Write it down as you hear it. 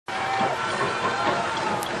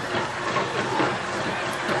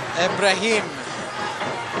Ibrahim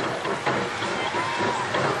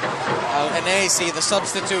Al-Anasi, the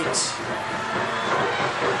substitute. It's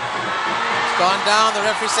gone down. The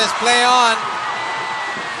referee says play on.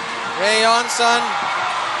 Play on, son.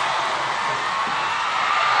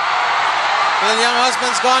 Well, young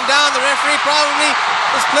husband's gone down. The referee probably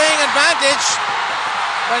is playing advantage,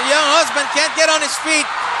 but young husband can't get on his feet.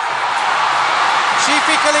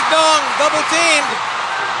 Shifi Kaligdong double teamed.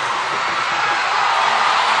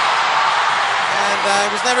 And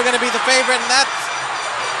he was never going to be the favorite in that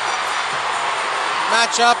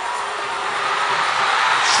matchup.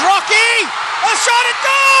 Shrocky! A shot at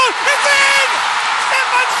goal! It's in!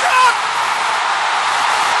 Stefan Schrock!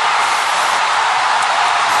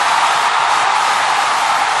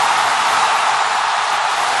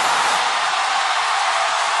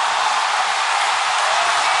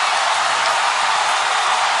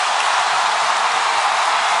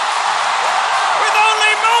 With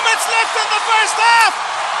only moments left in the first half,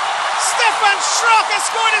 Stefan Schrock has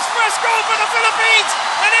scored his first goal for the Philippines,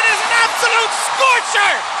 and it is an absolute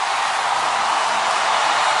scorcher!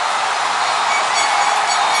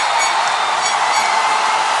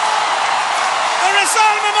 The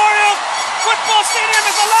Rizal Memorial Football Stadium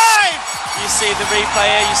is alive! You see the replay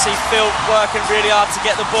here, you see Phil working really hard to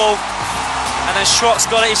get the ball, and then Schrock's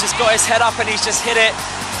got it, he's just got his head up and he's just hit it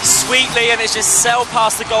sweetly, and it's just sailed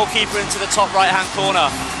past the goalkeeper into the top right hand corner.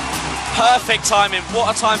 Perfect timing,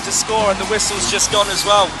 what a time to score, and the whistle's just gone as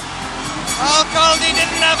well. Azkals didn't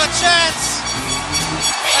have a chance,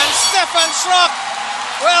 and Stefan Schrock,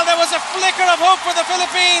 well, there was a flicker of hope for the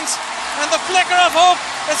Philippines, and the flicker of hope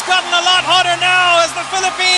has gotten a lot hotter now as the Philippines